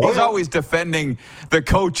talks. He's always defending the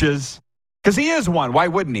coaches because he is one. Why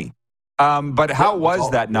wouldn't he? But how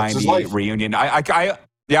was that 98 reunion?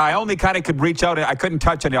 I only kind of could reach out. I couldn't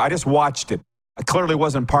touch on it. I just watched it. I clearly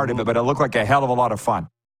wasn't part of it, but it looked like a hell of a lot of fun.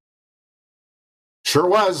 Sure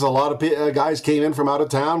was. A lot of guys came in from out of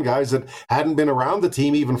town, guys that hadn't been around the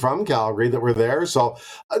team, even from Calgary, that were there. So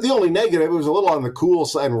the only negative, it was a little on the cool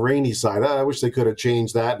side and rainy side. I wish they could have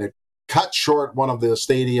changed that, and it cut short one of the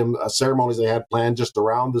stadium ceremonies they had planned just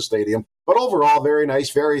around the stadium. But overall, very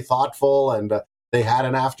nice, very thoughtful, and they had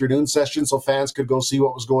an afternoon session so fans could go see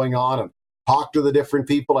what was going on and talk to the different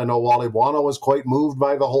people. I know Wally Buono was quite moved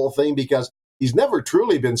by the whole thing because he's never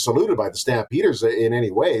truly been saluted by the Stampeders in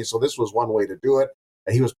any way, so this was one way to do it.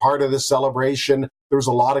 He was part of this celebration. There was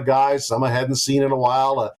a lot of guys, some I hadn't seen in a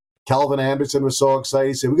while. Kelvin Anderson was so excited.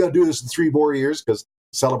 He said, we got to do this in 3 more years because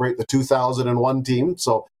celebrate the 2001 team.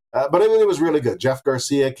 So, but it was really good. Jeff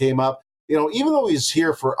Garcia came up. You know, even though he's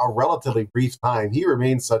here for a relatively brief time, he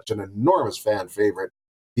remains such an enormous fan favorite.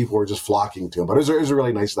 People were just flocking to him. But it was a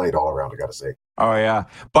really nice night all around, I got to say. Oh, yeah.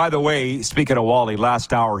 By the way, speaking of Wally,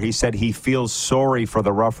 last hour he said he feels sorry for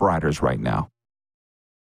the Rough Riders right now.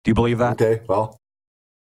 Do you believe that? Okay, well,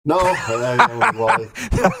 no. Wally.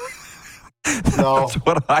 No. That's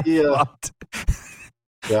what I thought.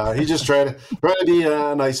 Yeah, he just tried to be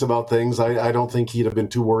nice about things. I don't think he'd have been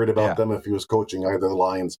too worried about them if he was coaching either the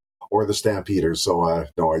Lions or the Stampeders. So,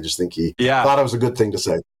 no, I just think he thought it was a good thing to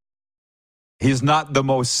say. He's not the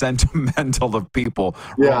most sentimental of people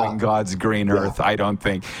roaming God's green earth, I don't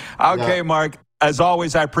think. Okay, Mark, as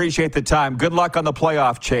always, I appreciate the time. Good luck on the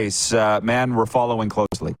playoff chase. Man, we're following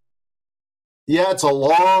closely. Yeah, it's a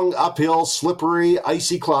long, uphill, slippery,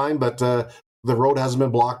 icy climb, but the road hasn't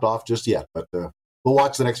been blocked off just yet. But we'll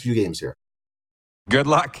watch the next few games here. Good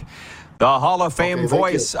luck. The Hall of Fame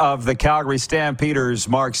voice of the Calgary Stampeders,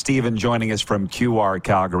 Mark Stephen, joining us from QR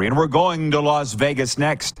Calgary. And we're going to Las Vegas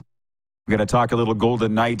next. We're going to talk a little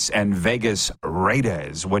Golden Knights and Vegas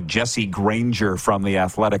Raiders with Jesse Granger from the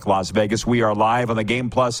Athletic Las Vegas. We are live on the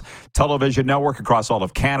Game Plus television network across all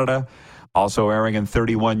of Canada. Also airing in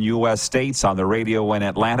 31 U.S. states on the radio in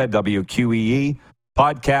Atlanta, WQEE,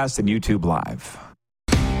 podcast, and YouTube Live.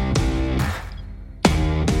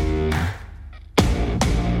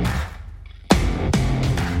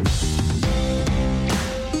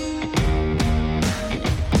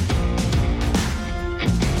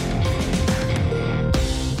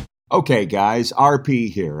 Okay, guys, RP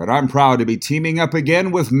here, and I'm proud to be teaming up again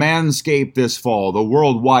with Manscaped this fall, the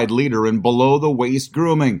worldwide leader in below-the-waist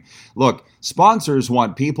grooming. Look, sponsors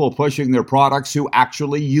want people pushing their products who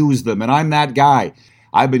actually use them, and I'm that guy.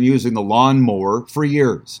 I've been using the lawnmower for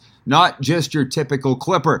years. Not just your typical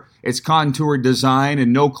clipper. Its contoured design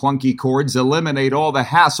and no clunky cords eliminate all the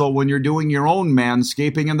hassle when you're doing your own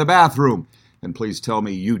manscaping in the bathroom. And please tell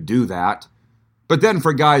me you do that. But then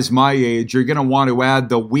for guys my age, you're going to want to add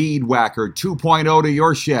the Weed Whacker 2.0 to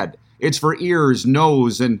your shed. It's for ears,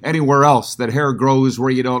 nose, and anywhere else that hair grows where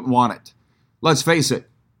you don't want it. Let's face it,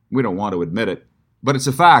 we don't want to admit it, but it's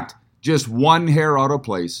a fact. Just one hair out of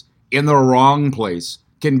place, in the wrong place,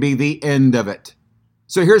 can be the end of it.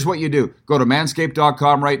 So here's what you do. Go to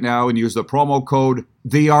manscaped.com right now and use the promo code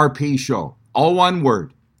TheRPShow. All one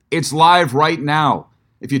word. It's live right now.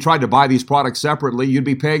 If you tried to buy these products separately, you'd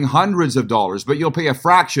be paying hundreds of dollars, but you'll pay a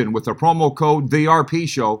fraction with the promo code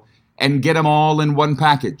TheRPShow and get them all in one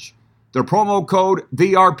package. The promo code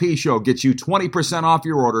TheRPShow gets you 20% off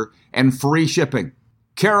your order and free shipping.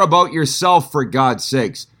 Care about yourself, for God's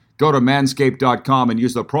sakes. Go to manscaped.com and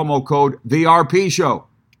use the promo code TheRPShow.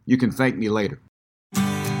 You can thank me later.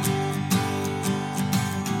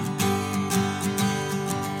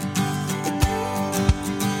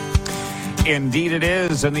 Indeed it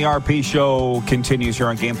is, and the RP show continues here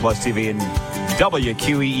on Game Plus TV and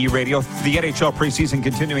WQEE Radio. The NHL preseason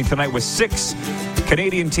continuing tonight with 6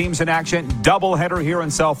 Canadian teams in action. Doubleheader here in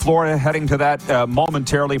South Florida, heading to that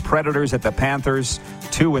momentarily. Predators at the Panthers,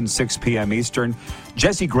 2 and 6 p.m. Eastern.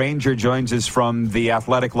 Jesse Granger joins us from the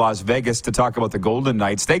Athletic Las Vegas to talk about the Golden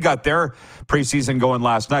Knights. They got their preseason going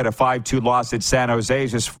last night, a 5-2 loss at San Jose,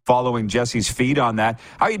 just following Jesse's feed on that.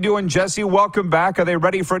 How you doing, Jesse? Welcome back. Are they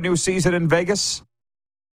ready for a new season in Vegas?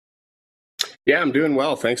 Yeah, I'm doing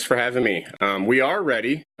well. Thanks for having me. We are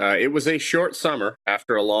ready. It was a short summer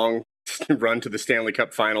after a long run to the Stanley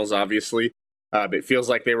Cup Finals, obviously. It feels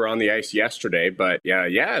like they were on the ice yesterday, but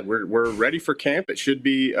yeah, we're ready for camp. It should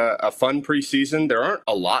be a fun preseason. There aren't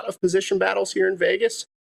a lot of position battles here in Vegas,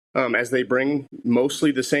 as they bring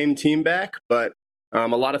mostly the same team back, but a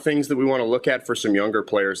lot of things that we want to look at for some younger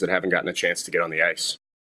players that haven't gotten a chance to get on the ice.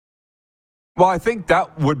 Well, I think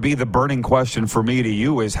that would be the burning question for me to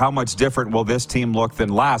you is how much different will this team look than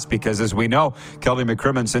last? Because as we know, Kelly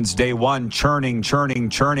McCrimmon since day one churning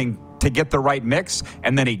to get the right mix,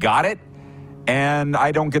 and then he got it. And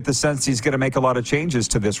I don't get the sense he's going to make a lot of changes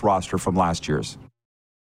to this roster from last year's.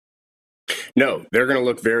 No, they're going to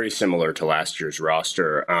look very similar to last year's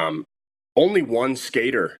roster. Only one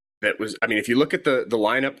skater that was, if you look at the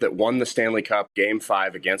lineup that won the Stanley Cup Game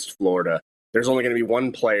 5 against Florida, there's only going to be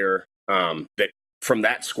one player that from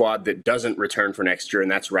that squad that doesn't return for next year,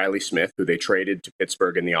 and that's Riley Smith, who they traded to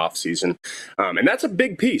Pittsburgh in the offseason. And that's a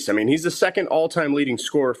big piece. He's the second all-time leading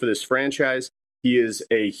scorer for this franchise. He is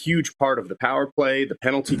a huge part of the power play, the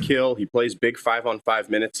penalty kill. He plays big 5-on-5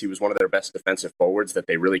 minutes. He was one of their best defensive forwards that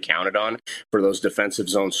they really counted on for those defensive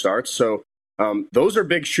zone starts. So those are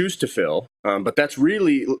big shoes to fill. But that's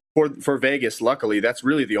really, for Vegas, luckily, that's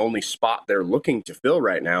really the only spot they're looking to fill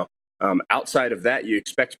right now. Outside of that, you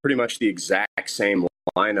expect pretty much the exact same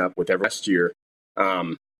lineup with every last year.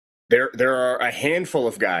 There are a handful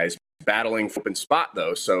of guys battling for open spot,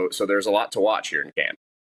 though, so there's a lot to watch here in camp.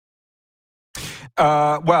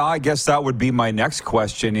 Well, I guess that would be my next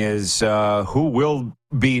question is who will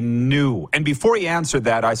be new? And before you answer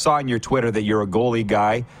that, I saw on your Twitter that you're a goalie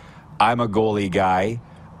guy. I'm a goalie guy.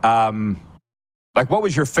 What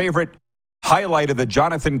was your favorite highlight of the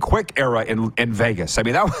Jonathan Quick era in Vegas?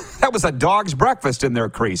 That was a dog's breakfast in their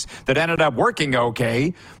crease that ended up working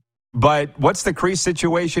okay. But what's the crease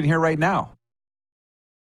situation here right now?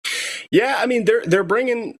 Yeah, they're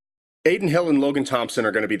bringing Aiden Hill and Logan Thompson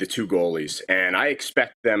are going to be the two goalies, and I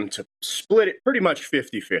expect them to split it pretty much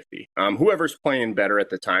 50-50. Whoever's playing better at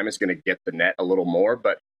the time is going to get the net a little more,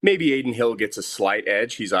 but maybe Aiden Hill gets a slight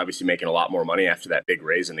edge. He's obviously making a lot more money after that big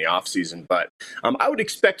raise in the offseason, but I would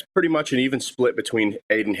expect pretty much an even split between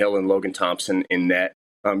Aiden Hill and Logan Thompson in net.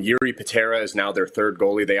 Yuri Patera is now their third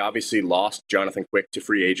goalie. They obviously lost Jonathan Quick to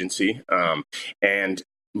free agency, and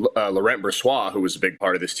Laurent Brossoit, who was a big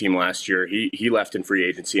part of this team last year, he left in free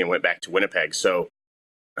agency and went back to Winnipeg. So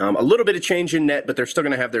a little bit of change in net, but they're still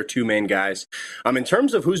going to have their two main guys. In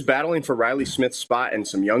terms of who's battling for Riley Smith's spot and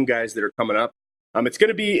some young guys that are coming up, it's going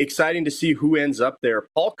to be exciting to see who ends up there.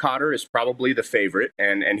 Paul Cotter is probably the favorite,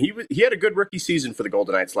 and he had a good rookie season for the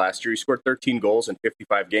Golden Knights last year. He scored 13 goals in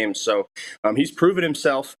 55 games, so he's proven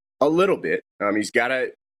himself a little bit. He's got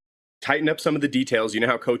to tighten up some of the details. You know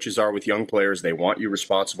how coaches are with young players. They want you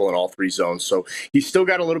responsible in all three zones. So he's still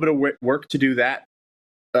got a little bit of work to do that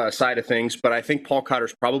side of things. But I think Paul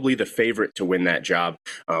Cotter's probably the favorite to win that job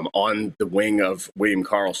on the wing of William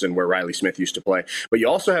Karlsson, where Riley Smith used to play. But you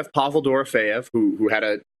also have Pavel Dorofeyev, who had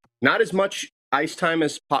not as much ice time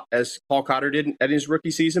as Paul Cotter did at his rookie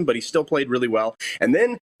season, but he still played really well. And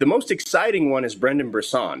then the most exciting one is Brendan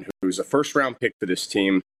Brisson, who's a first-round pick for this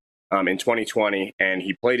team in 2020, and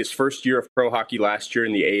he played his first year of pro hockey last year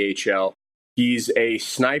in the AHL. He's a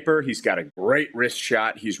sniper. He's got a great wrist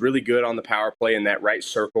shot. He's really good on the power play in that right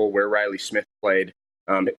circle where Riley Smith played.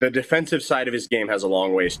 The defensive side of his game has a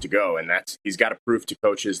long ways to go, and he's got to prove to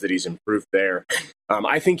coaches that he's improved there.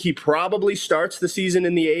 I think he probably starts the season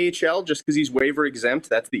in the AHL just because he's waiver exempt.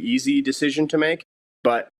 That's the easy decision to make.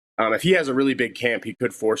 But if he has a really big camp, he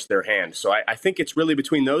could force their hand. So I think it's really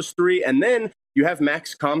between those three. And then you have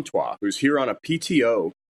Max Comtois, who's here on a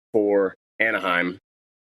PTO for Anaheim,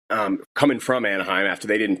 coming from Anaheim after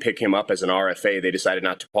they didn't pick him up as an RFA. They decided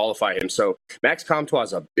not to qualify him. So Max Comtois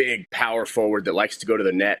is a big power forward that likes to go to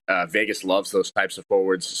the net. Vegas loves those types of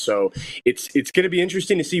forwards. So it's going to be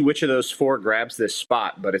interesting to see which of those four grabs this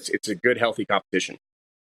spot, but it's a good, healthy competition.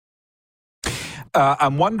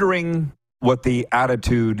 I'm wondering what the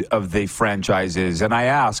attitude of the franchise is. And I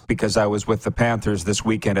ask because I was with the Panthers this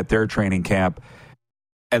weekend at their training camp.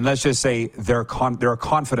 and let's just say they're a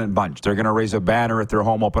confident bunch. They're going to raise a banner at their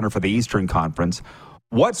home opener for the Eastern Conference.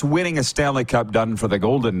 What's winning a Stanley Cup done for the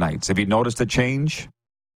Golden Knights? Have you noticed a change?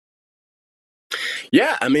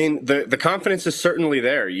 Yeah, I mean, the confidence is certainly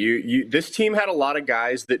there. This team had a lot of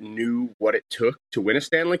guys that knew what it took to win a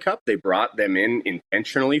Stanley Cup. They brought them in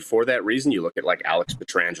intentionally for that reason. You look at like Alex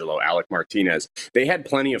Pietrangelo, Alec Martinez. They had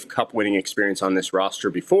plenty of cup-winning experience on this roster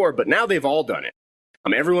before, but now they've all done it.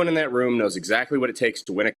 Everyone in that room knows exactly what it takes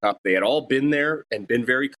to win a cup. They had all been there and been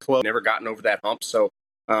very close, never gotten over that hump. So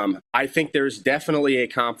I think there's definitely a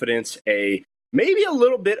confidence, maybe a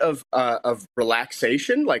little bit of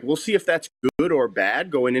relaxation. Like, we'll see if that's good or bad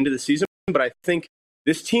going into the season. But I think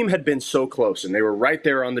this team had been so close, and they were right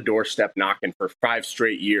there on the doorstep knocking for 5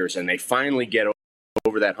 straight years, and they finally get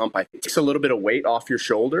over that hump. I think it takes a little bit of weight off your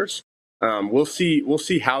shoulders. We'll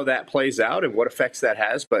see how that plays out and what effects that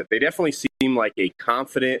has. But they definitely seem like a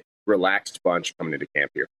confident, relaxed bunch coming into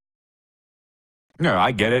camp here. No,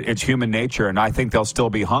 I get it. It's human nature, and I think they'll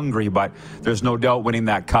still be hungry, but there's no doubt winning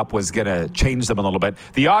that cup was going to change them a little bit.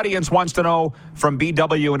 The audience wants to know from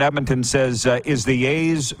BW in Edmonton says, is the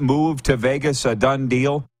A's move to Vegas a done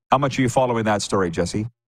deal? How much are you following that story, Jesse?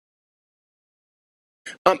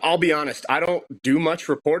 I'll be honest, I don't do much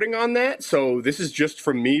reporting on that, so this is just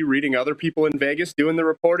from me reading other people in Vegas doing the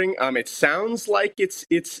reporting. It sounds like it's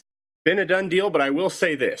been a done deal, but I will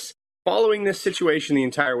say this. Following this situation the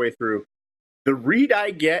entire way through, the read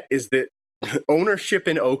I get is that ownership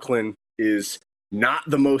in Oakland is not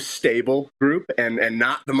the most stable group and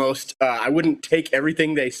not the most, I wouldn't take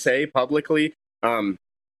everything they say publicly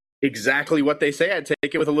exactly what they say. I'd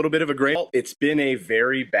take it with a little bit of a grain of salt. It's been a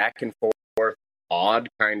very back and forth, odd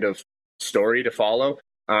kind of story to follow.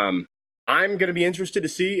 I'm going to be interested to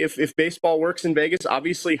see if baseball works in Vegas.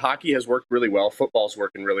 Obviously, hockey has worked really well. Football's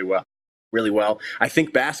working really well. I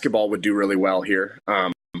think basketball would do really well here.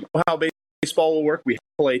 How baseball will work. We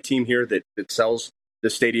play a team here that sells the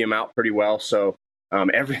stadium out pretty well. So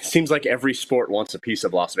it seems like every sport wants a piece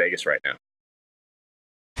of Las Vegas right now.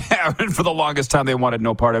 And for the longest time, they wanted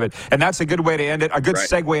no part of it. And that's a good way to end it. A good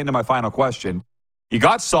segue into my final question. You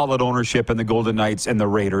got solid ownership in the Golden Knights and the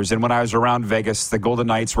Raiders. And when I was around Vegas, the Golden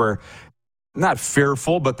Knights were not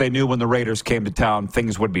fearful, but they knew when the Raiders came to town,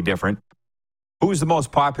 things would be different. Who's the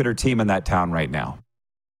most popular team in that town right now?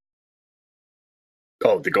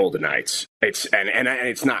 Oh, the Golden Knights. It's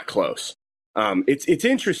not close. It's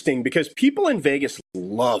interesting because people in Vegas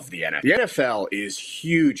love the NFL. The NFL is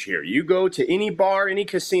huge here. You go to any bar, any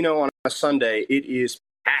casino on a Sunday, it is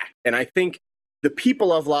packed. And I think the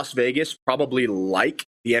people of Las Vegas probably like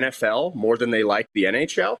the NFL more than they like the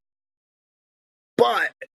NHL.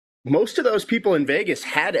 But most of those people in Vegas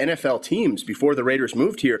had NFL teams before the Raiders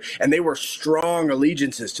moved here, and they were strong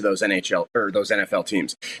allegiances to those NFL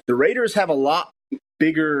teams. The Raiders have a lot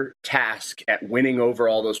bigger task at winning over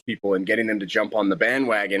all those people and getting them to jump on the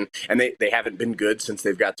bandwagon. And they haven't been good since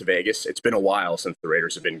they've got to Vegas. It's been a while since the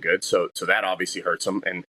Raiders have been good. So that obviously hurts them.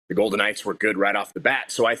 And the Golden Knights were good right off the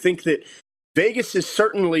bat. So I think that Vegas is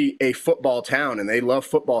certainly a football town and they love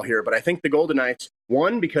football here. But I think the Golden Knights,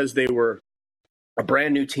 one, because they were a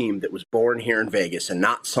brand new team that was born here in Vegas and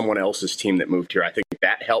not someone else's team that moved here. I think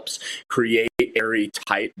that helps create a very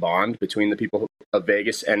tight bond between the people of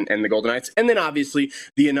Vegas and the Golden Knights. And then obviously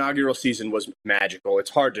the inaugural season was magical. It's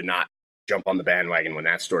hard to not jump on the bandwagon when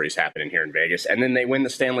that story's happening here in Vegas. And then they win the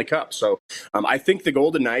Stanley Cup. So I think the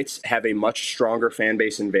Golden Knights have a much stronger fan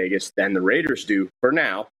base in Vegas than the Raiders do for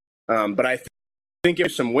now. But I think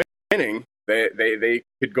if some winning, they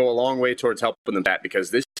could go a long way towards helping them that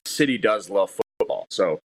because this city does love football.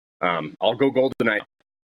 So I'll go Golden Knights.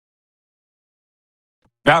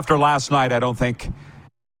 After last night, I don't think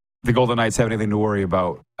the Golden Knights have anything to worry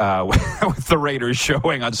about with the Raiders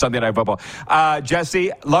showing on Sunday Night Football.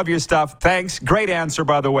 Jesse, love your stuff. Thanks. Great answer,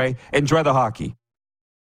 by the way. Enjoy the hockey.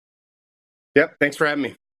 Yep. Thanks for having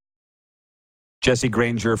me. Jesse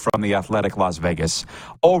Granger from The Athletic Las Vegas.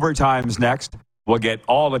 Overtime's next. We'll get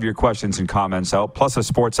all of your questions and comments out, plus a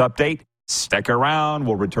sports update. Stick around.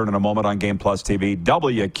 We'll return in a moment on Game Plus TV,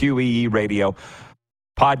 WQEE Radio,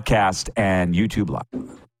 podcast, and YouTube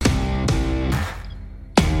Live.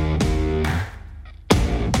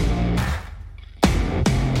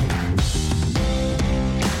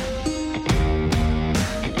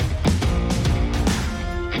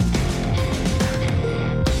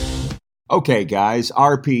 Okay, guys,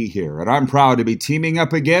 RP here, and I'm proud to be teaming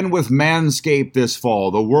up again with Manscaped this fall,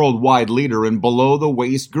 the worldwide leader in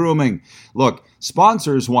below-the-waist grooming. Look,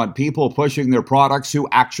 sponsors want people pushing their products who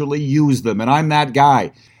actually use them, and I'm that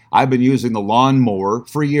guy. I've been using the lawnmower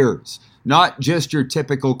for years. Not just your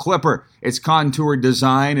typical clipper. Its contoured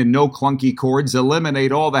design and no clunky cords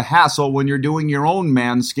eliminate all the hassle when you're doing your own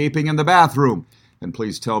manscaping in the bathroom. And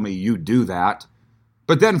please tell me you do that.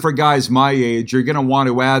 But then for guys my age, you're going to want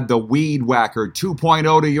to add the Weed Whacker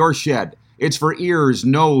 2.0 to your shed. It's for ears,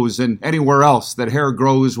 nose, and anywhere else that hair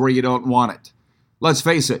grows where you don't want it. Let's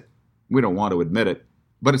face it, we don't want to admit it,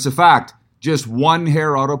 but it's a fact. Just one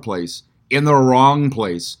hair out of place, in the wrong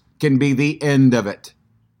place, can be the end of it.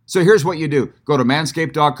 So here's what you do. Go to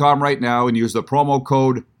manscaped.com right now and use the promo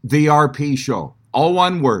code TheRPShow. All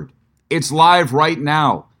one word. It's live right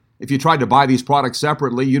now. If you tried to buy these products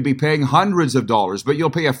separately, you'd be paying hundreds of dollars, but you'll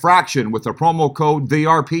pay a fraction with the promo code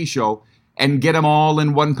TheRPShow and get them all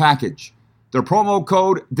in one package. The promo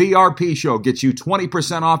code TheRPShow gets you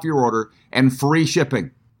 20% off your order and free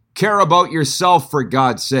shipping. Care about yourself, for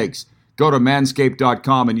God's sakes. Go to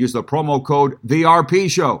manscaped.com and use the promo code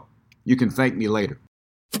TheRPShow. You can thank me later.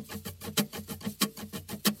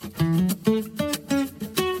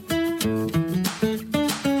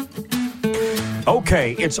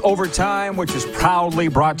 Okay, it's Overtime, which is proudly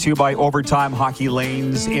brought to you by Overtime Hockey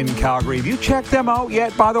Lanes in Calgary. Have you checked them out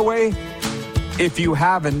yet, by the way? If you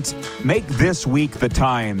haven't, make this week the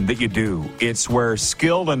time that you do. It's where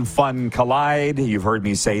skill and fun collide. You've heard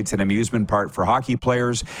me say it's an amusement park for hockey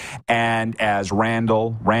players. And as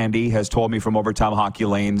Randy has told me from Overtime Hockey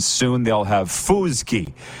Lanes, soon they'll have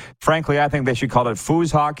foosky. Frankly, I think they should call it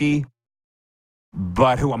foos hockey.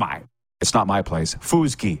 But who am I? It's not my place.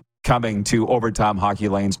 Foosky coming to Overtime Hockey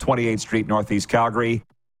Lanes, 28th Street, Northeast Calgary.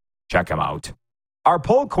 Check them out. Our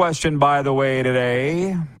poll question, by the way,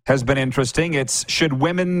 today has been interesting. It's, should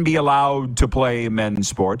women be allowed to play men's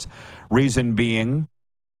sports? Reason being,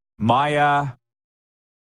 Maya,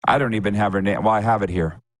 I don't even have her name. Well, I have it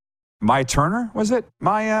here. Maya Turner, was it?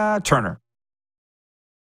 Maya Turner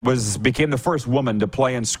became the first woman to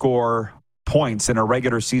play and score points in a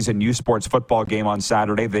regular season U Sports football game on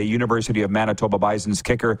Saturday. The University of Manitoba Bison's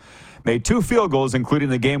kicker made 2 field goals, including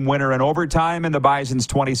the game winner in overtime in the Bison's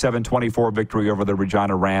 27-24 victory over the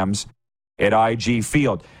Regina Rams at IG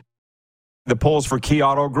Field. The polls for Key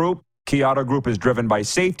Auto Group. Key Auto Group is driven by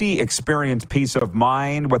safety, experience, peace of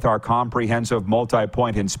mind with our comprehensive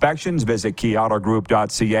multi-point inspections. Visit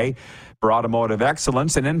keyautogroup.ca for automotive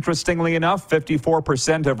excellence. And interestingly enough,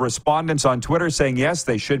 54% of respondents on Twitter saying yes,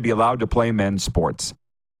 they should be allowed to play men's sports.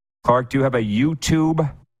 Clark, do you have a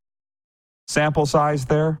YouTube sample size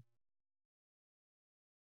there?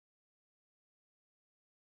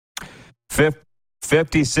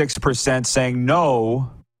 56% saying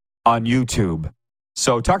no on YouTube.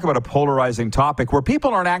 So talk about a polarizing topic where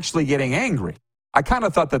people aren't actually getting angry. I kind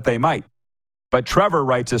of thought that they might. But Trevor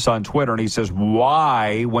writes us on Twitter, and he says,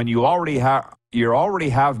 why, when you already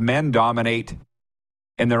have men dominate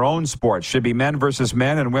in their own sports, should be men versus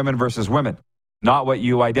men and women versus women, not what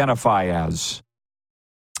you identify as.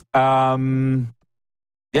 Yeah, I'm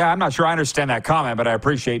not sure I understand that comment, but I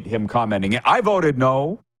appreciate him commenting. I voted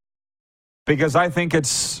no because I think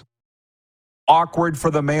it's awkward for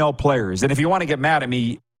the male players. And if you want to get mad at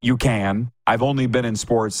me, you can. I've only been in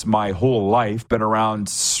sports my whole life, been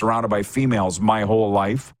surrounded by females my whole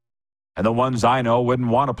life. And the ones I know wouldn't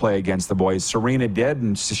want to play against the boys. Serena did,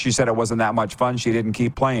 and she said it wasn't that much fun. She didn't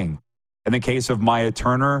keep playing. In the case of Maya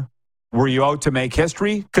Turner, were you out to make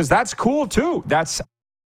history? Because that's cool, too.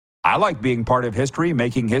 I like being part of history,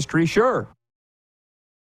 making history, sure.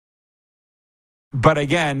 But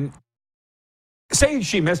again, say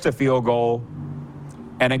she missed a field goal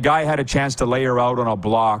and a guy had a chance to lay her out on a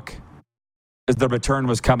block as the return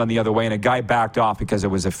was coming the other way, and a guy backed off because it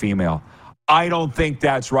was a female. I don't think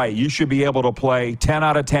that's right. You should be able to play 10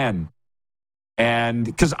 out of 10. And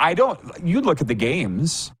because you look at the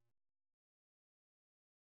games,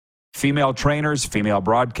 female trainers, female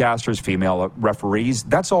broadcasters, female referees,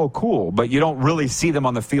 that's all cool, but you don't really see them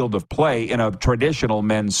on the field of play in a traditional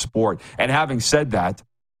men's sport. And having said that,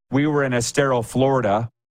 we were in Estero,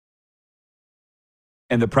 Florida,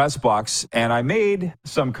 in the press box, and I made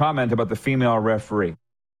some comment about the female referee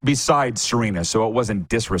besides Serena, so it wasn't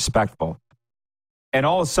disrespectful. And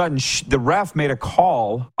all of a sudden, the ref made a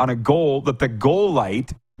call on a goal that the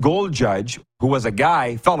goal judge, who was a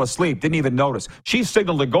guy, fell asleep, didn't even notice. She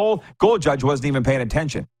signaled a goal. Goal judge wasn't even paying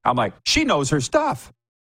attention. I'm like, she knows her stuff.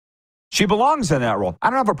 She belongs in that role. I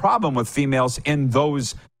don't have a problem with females in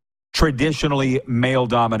those traditionally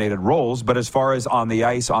male-dominated roles, but as far as on the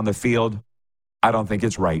ice, on the field, I don't think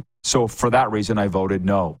it's right. So for that reason, I voted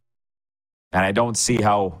no. And I don't see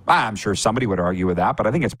how, I'm sure somebody would argue with that, but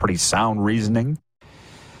I think it's pretty sound reasoning.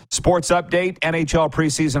 Sports update, NHL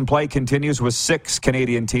preseason play continues with 6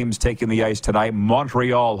 Canadian teams taking the ice tonight.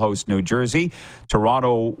 Montreal hosts New Jersey.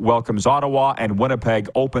 Toronto welcomes Ottawa, and Winnipeg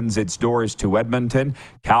opens its doors to Edmonton.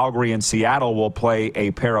 Calgary and Seattle will play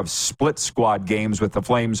a pair of split squad games with the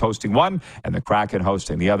Flames hosting one and the Kraken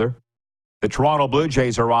hosting the other. The Toronto Blue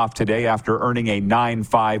Jays are off today after earning a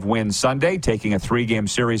 9-5 win Sunday, taking a 3-game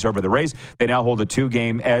series over the Rays. They now hold a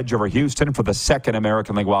 2-game edge over Houston for the second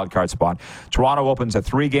American League wildcard spot. Toronto opens a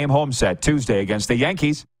 3-game home set Tuesday against the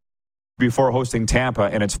Yankees before hosting Tampa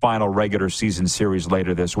in its final regular season series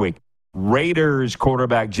later this week. Raiders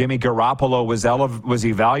quarterback Jimmy Garoppolo was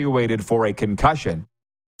evaluated for a concussion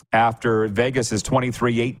after Vegas's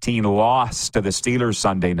 23-18 loss to the Steelers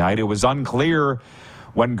Sunday night. It was unclear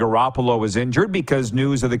when Garoppolo was injured because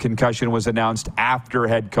news of the concussion was announced after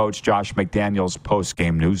head coach Josh McDaniels'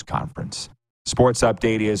 post-game news conference. Sports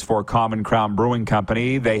update is for Common Crown Brewing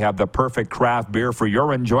Company. They have the perfect craft beer for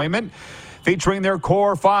your enjoyment, featuring their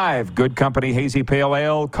Core 5, Good Company Hazy Pale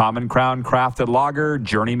Ale, Common Crown Crafted Lager,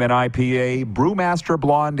 Journeyman IPA, Brewmaster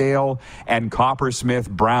Blonde Ale, and Coppersmith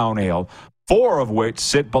Brown Ale, 4 of which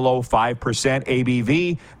sit below 5%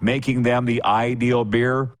 ABV, making them the ideal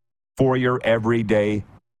beer for your everyday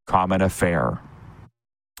common affair.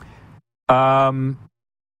 EMJ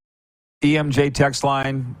text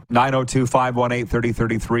line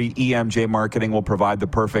 902-518-3033. EMJ Marketing will provide the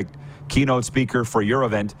perfect keynote speaker for your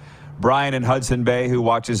event. Brian in Hudson Bay, who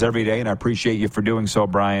watches every day, and I appreciate you for doing so,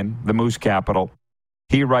 Brian, the Moose Capital.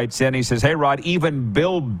 He writes in, he says, "Hey, Rod, even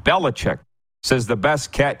Bill Belichick says the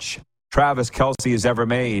best catch Travis Kelce has ever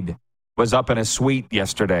made was up in a suite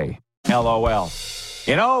yesterday. LOL."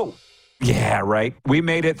 You know, yeah, right. We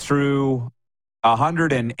made it through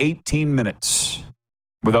 118 minutes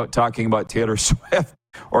without talking about Taylor Swift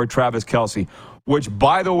or Travis Kelce, which,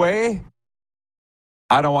 by the way,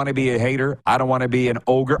 I don't want to be a hater. I don't want to be an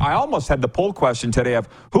ogre. I almost had the poll question today of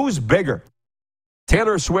who's bigger,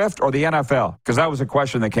 Taylor Swift or the NFL? Because that was a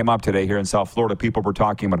question that came up today here in South Florida. People were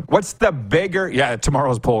talking about it. What's the bigger? Yeah,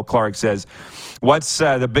 tomorrow's poll, Clark says, what's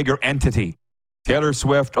the bigger entity? Taylor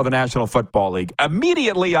Swift or the National Football League?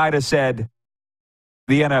 Immediately, I'd have said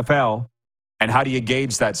the NFL. And how do you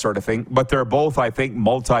gauge that sort of thing? But they're both, I think,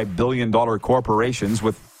 multi-billion-dollar corporations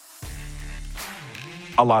with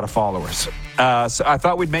a lot of followers. So I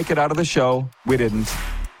thought we'd make it out of the show. We didn't.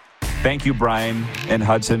 Thank you, Brian in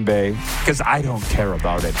Hudson Bay, because I don't care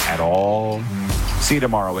about it at all. See you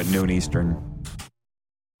tomorrow at noon Eastern.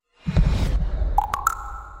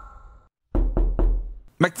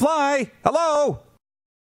 McFly, hello.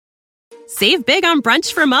 Save big on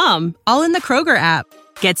brunch for mom, all in the Kroger app.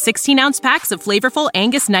 Get 16-ounce packs of flavorful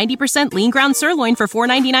Angus 90% lean ground sirloin for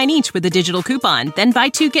 $4.99 each with a digital coupon. Then buy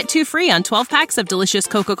 2, get 2 free on 12 packs of delicious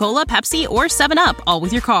Coca-Cola, Pepsi, or 7-Up, all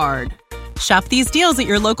with your card. Shop these deals at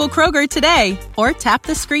your local Kroger today, or tap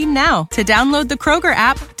the screen now to download the Kroger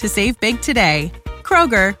app to save big today.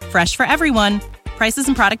 Kroger, fresh for everyone. Prices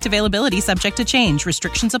and product availability subject to change.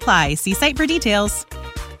 Restrictions apply. See site for details.